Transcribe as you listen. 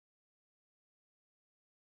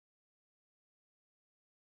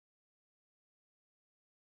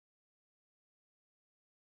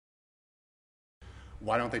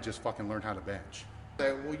Why don't they just fucking learn how to bench?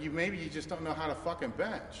 Say, well, maybe you just don't know how to fucking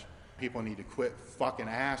bench. People need to quit fucking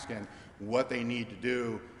asking what they need to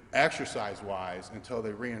do exercise-wise until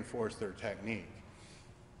they reinforce their technique.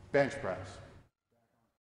 Bench press.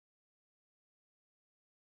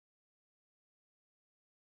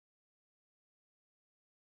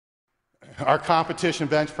 Our competition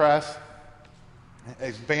bench press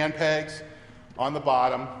is band pegs on the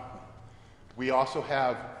bottom. We also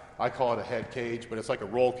have, I call it a head cage, but it's like a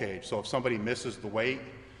roll cage. So if somebody misses the weight,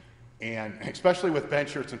 and especially with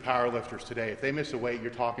benchers and power lifters today, if they miss a weight,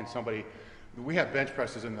 you're talking somebody, we have bench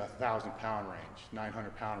presses in the 1,000-pound range,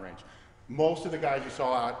 900-pound range. Most of the guys you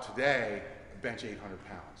saw out today bench 800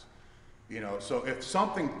 pounds. You know, so if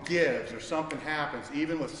something gives or something happens,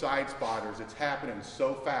 even with side spotters, it's happening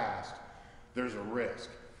so fast, there's a risk.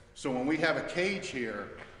 So when we have a cage here,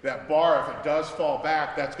 that bar, if it does fall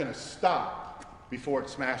back, that's going to stop before it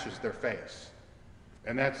smashes their face.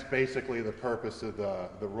 And that's basically the purpose of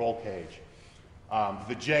the roll cage.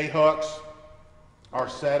 The J hooks are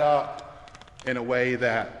set up in a way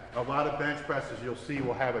that a lot of bench presses you'll see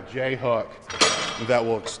will have a J hook that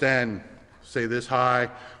will extend, say this high,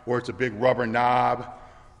 or it's a big rubber knob.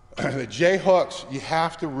 The J hooks, you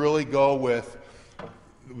have to really go with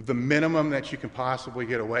the minimum that you can possibly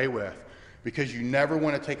get away with, because you never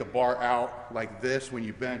want to take a bar out like this when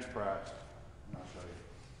you bench press. And I'll show you.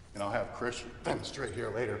 And I'll have Chris demonstrate here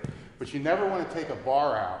later. But you never want to take a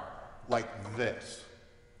bar out like this,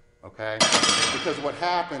 okay? Because what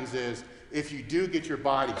happens is, if you do get your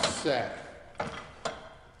body set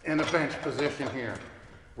in a bench position here,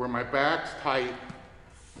 where my back's tight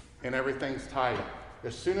and everything's tight,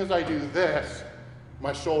 as soon as I do this,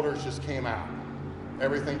 my shoulders just came out.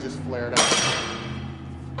 Everything just flared up.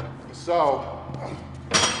 So,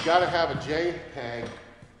 you gotta have a J peg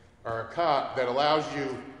or a cup that allows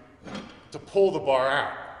you to pull the bar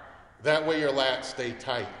out. That way your lats stay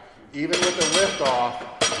tight. Even with the lift off,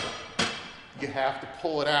 you have to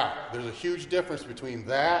pull it out. There's a huge difference between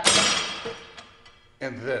that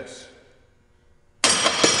and this.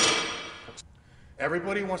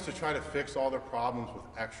 Everybody wants to try to fix all their problems with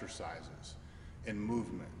exercises and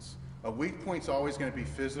movements. A weak point's always going to be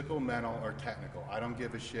physical, mental, or technical. I don't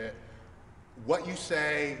give a shit what you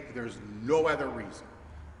say. There's no other reason.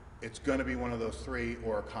 It's going to be one of those three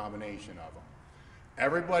or a combination of them.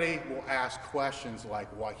 Everybody will ask questions like,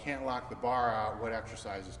 well, I can't lock the bar out. What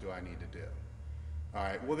exercises do I need to do? All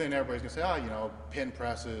right, well, then everybody's going to say, oh, you know, pin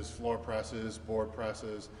presses, floor presses, board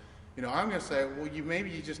presses. You know, I'm going to say, well, maybe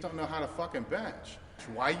you just don't know how to fucking bench.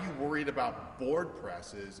 Why are you worried about board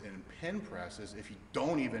presses and pin presses if you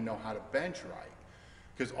don't even know how to bench right?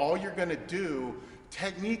 Because all you're going to do,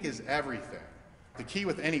 technique is everything. The key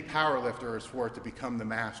with any power lifter is for it to become the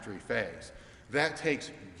mastery phase. That takes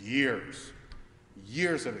years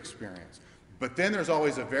of experience. But then there's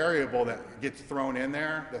always a variable that gets thrown in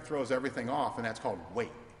there that throws everything off, and that's called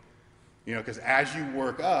weight. You know, because as you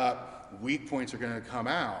work up, weak points are going to come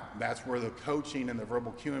out. That's where the coaching and the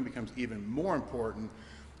verbal cueing becomes even more important,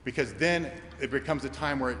 because then it becomes a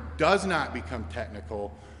time where it does not become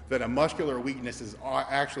technical, that a muscular weakness is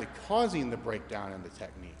actually causing the breakdown in the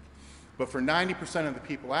technique. But for 90% of the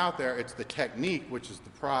people out there, it's the technique which is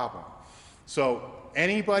the problem. So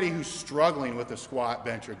anybody who's struggling with a squat,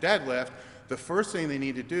 bench, or deadlift, the first thing they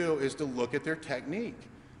need to do is to look at their technique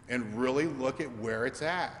and really look at where it's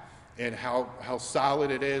at and how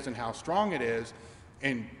solid it is and how strong it is,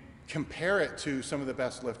 and compare it to some of the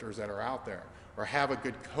best lifters that are out there, or have a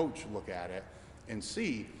good coach look at it and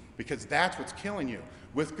see, because that's what's killing you.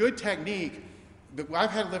 With good technique, I've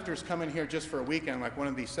had lifters come in here just for a weekend, like one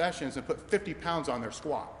of these sessions, and put 50 pounds on their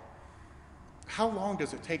squat. How long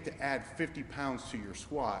does it take to add 50 pounds to your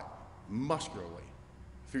squat muscularly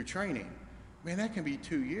through training? Man, that can be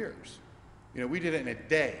 2 years. You know, we did it in a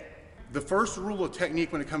day. The first rule of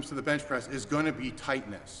technique when it comes to the bench press is going to be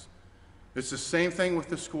tightness. It's the same thing with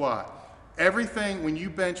the squat. Everything, when you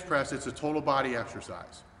bench press, it's a total body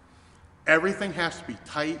exercise. Everything has to be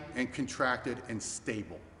tight and contracted and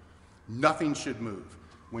stable. Nothing should move.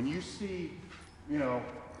 When you see, you know,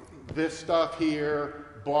 this stuff here,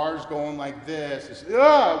 bars going like this, it's,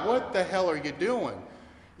 what the hell are you doing?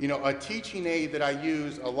 You know, a teaching aid that I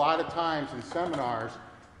use a lot of times in seminars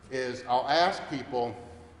is I'll ask people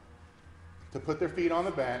to put their feet on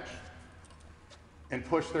the bench and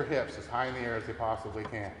push their hips as high in the air as they possibly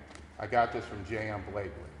can. I got this from J.M.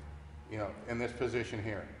 Blakely, you know, in this position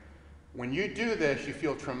here. When you do this, you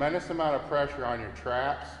feel tremendous amount of pressure on your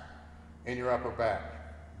traps and your upper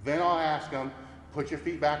back. Then I'll ask them, put your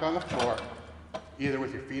feet back on the floor, either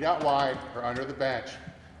with your feet out wide or under the bench,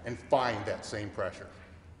 and find that same pressure.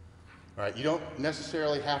 All right, you don't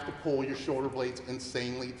necessarily have to pull your shoulder blades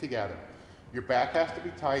insanely together. Your back has to be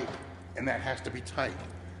tight, and that has to be tight.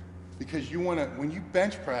 Because you want to, when you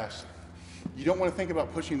bench press, you don't want to think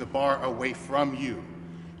about pushing the bar away from you.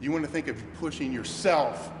 You want to think of pushing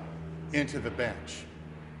yourself into the bench.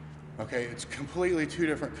 Okay, it's completely two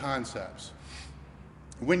different concepts.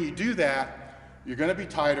 When you do that, you're going to be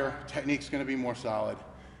tighter, technique's going to be more solid,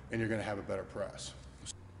 and you're going to have a better press.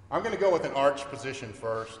 I'm going to go with an arch position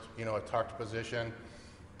first, you know, a tucked position,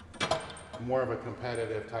 more of a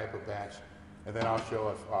competitive type of bench, and then I'll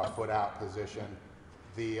show a foot out position.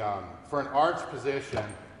 For an arch position,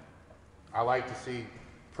 I like to see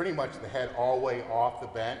pretty much the head all the way off the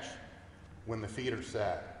bench when the feet are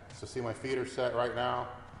set. So see my feet are set right now,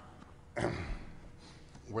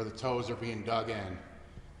 where the toes are being dug in.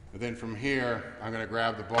 And then from here, I'm going to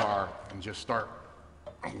grab the bar and just start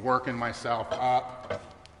working myself up.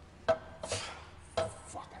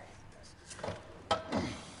 Fuck, I hate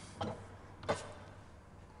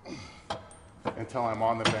this. Until I'm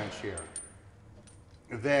on the bench here.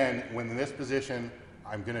 Then, when in this position,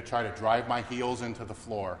 I'm going to try to drive my heels into the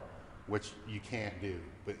floor, which you can't do.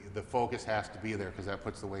 But the focus has to be there because that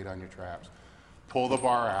puts the weight on your traps. Pull the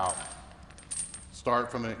bar out.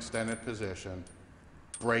 Start from an extended position.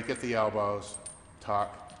 Break at the elbows.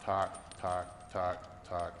 Tuck, tuck, tuck, tuck,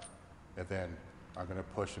 tuck. And then I'm going to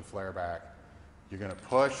push and flare back. You're going to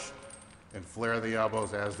push and flare the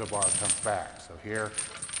elbows as the bar comes back. So here,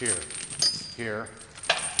 here, here,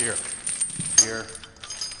 here, here,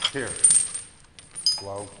 here.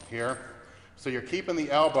 Slow here. So you're keeping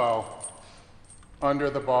the elbow under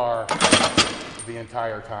the bar the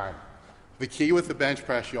entire time. The key with the bench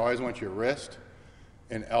press, you always want your wrist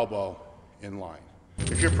and elbow in line.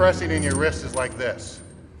 If you're pressing and your wrist is like this,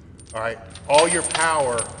 all right, all your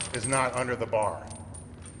power is not under the bar.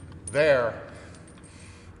 There,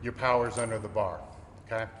 your power is under the bar,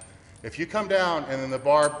 okay? If you come down and then the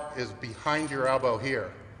bar is behind your elbow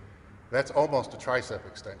here, that's almost a tricep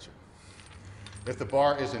extension. If the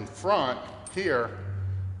bar is in front here,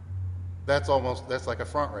 that's like a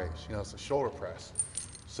front raise, you know, it's a shoulder press.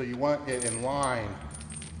 So you want it in line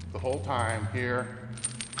the whole time here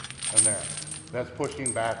and there. That's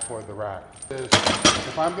pushing back toward the rack.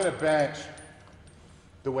 If I'm gonna bench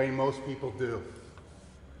the way most people do,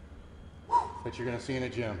 that you're gonna see in a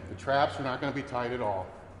gym, the traps are not gonna be tight at all.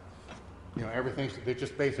 You know, they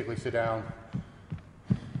just basically sit down,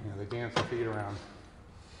 you know, they dance their feet around.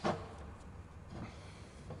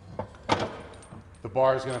 The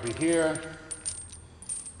bar is going to be here.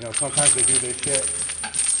 You know, sometimes they do this shit,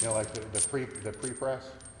 you know, like the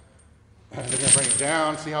pre-press. They're going to bring it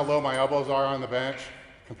down. See how low my elbows are on the bench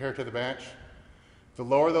compared to the bench? The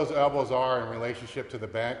lower those elbows are in relationship to the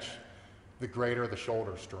bench, the greater the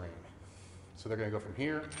shoulder strain. So they're going to go from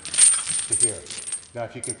here to here. Now,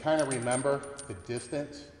 if you can kind of remember the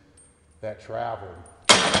distance that traveled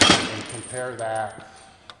and compare that,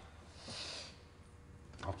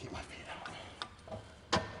 I'll keep my feet out.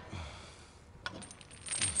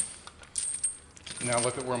 Now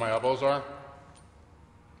look at where my elbows are.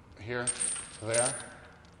 Here, there.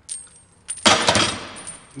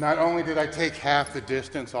 Not only did I take half the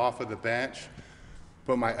distance off of the bench,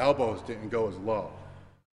 but my elbows didn't go as low.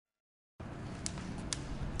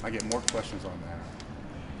 I get more questions on that.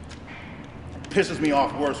 It pisses me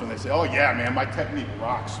off worse when they say, oh yeah, man, my technique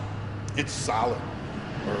rocks. It's solid,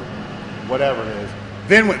 or whatever it is.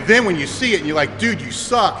 Then when you see it and you're like, dude, you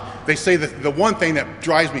suck. They say that the one thing that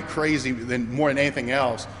drives me crazy more than anything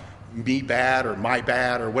else, me bad or my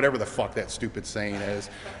bad or whatever the fuck that stupid saying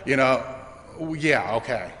is, you know, yeah,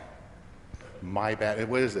 okay. My bad,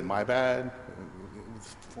 what is it, my bad?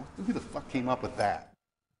 Who the fuck came up with that?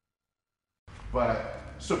 But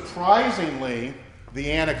surprisingly,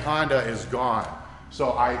 the anaconda is gone.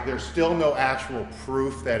 So there's still no actual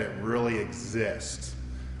proof that it really exists.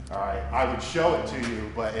 All right, I would show it to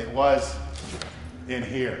you, but it was in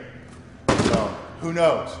here. So who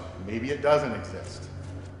knows? Maybe it doesn't exist.